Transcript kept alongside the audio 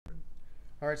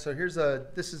All right, so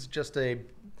this is just a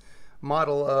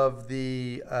model of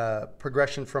the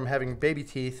progression from having baby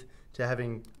teeth to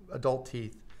having adult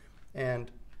teeth. And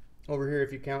over here,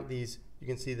 if you count these, you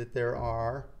can see that there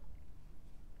are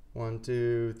 1,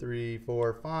 2, 3,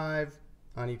 4, 5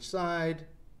 on each side,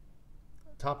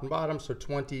 top and bottom, so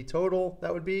 20 total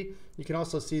that would be. You can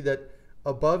also see that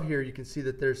above here, you can see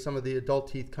that there's some of the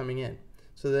adult teeth coming in.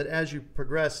 So that as you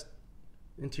progress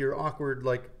into your awkward,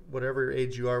 like whatever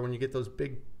age you are, when you get those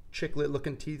big chiclet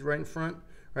looking teeth right in front,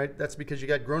 right? That's because you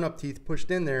got grown-up teeth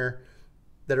pushed in there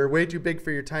that are way too big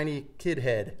for your tiny kid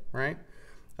head, right?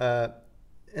 And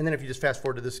then if you just fast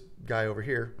forward to this guy over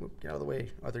here, whoop, get out of the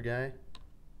way, other guy.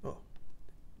 Oh.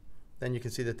 Then you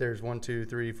can see that there's 1, 2,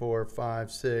 3, 4,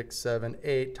 5, 6, 7,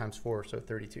 8 times 4, so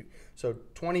 32. So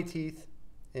 20 teeth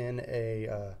in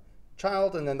a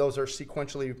child, and then those are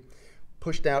sequentially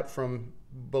pushed out from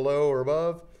below or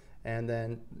above, and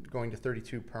then going to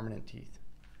 32 permanent teeth.